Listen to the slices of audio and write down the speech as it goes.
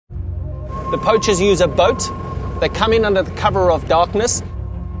The poachers use a boat. They come in under the cover of darkness.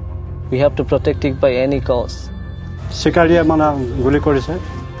 We have to protect it by any cost.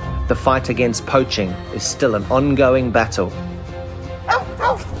 The fight against poaching is still an ongoing battle.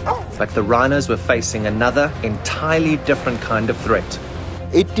 But the rhinos were facing another entirely different kind of threat.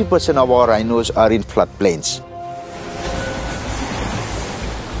 80% of our rhinos are in floodplains.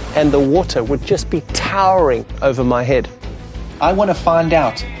 And the water would just be towering over my head. I want to find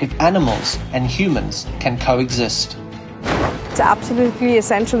out if animals and humans can coexist. It's absolutely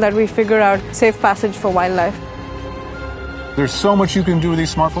essential that we figure out safe passage for wildlife. There's so much you can do with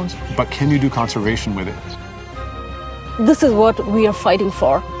these smartphones, but can you do conservation with it? This is what we are fighting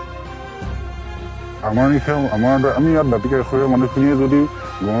for. আমি ইয়াত দাঁতিকাই হৈ মানুহখিনিয়ে যদি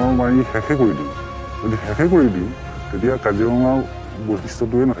গড় মাৰি শেষে কৰি দিওঁ তেতিয়া কাজিৰঙা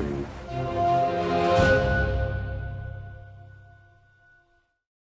বৈশিষ্ট্যটোৱে নাথাকিব